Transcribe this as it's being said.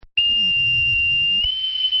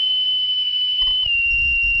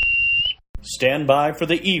stand by for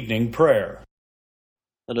the evening prayer.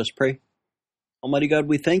 Let us pray. Almighty God,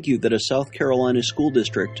 we thank you that a South Carolina school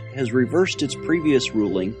district has reversed its previous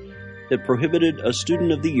ruling that prohibited a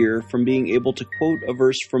student of the year from being able to quote a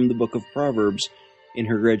verse from the book of Proverbs in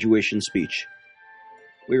her graduation speech.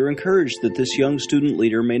 We are encouraged that this young student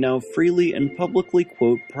leader may now freely and publicly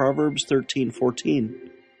quote Proverbs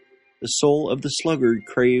 13:14. The soul of the sluggard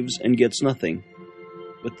craves and gets nothing,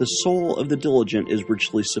 but the soul of the diligent is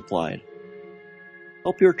richly supplied.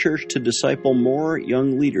 Help your church to disciple more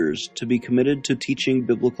young leaders to be committed to teaching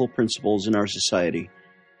biblical principles in our society.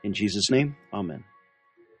 In Jesus' name, amen.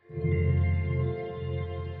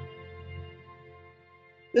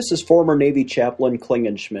 This is former Navy Chaplain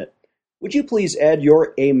Klingenschmidt. Would you please add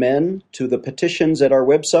your amen to the petitions at our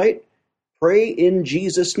website,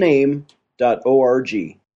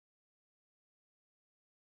 prayinjesusname.org.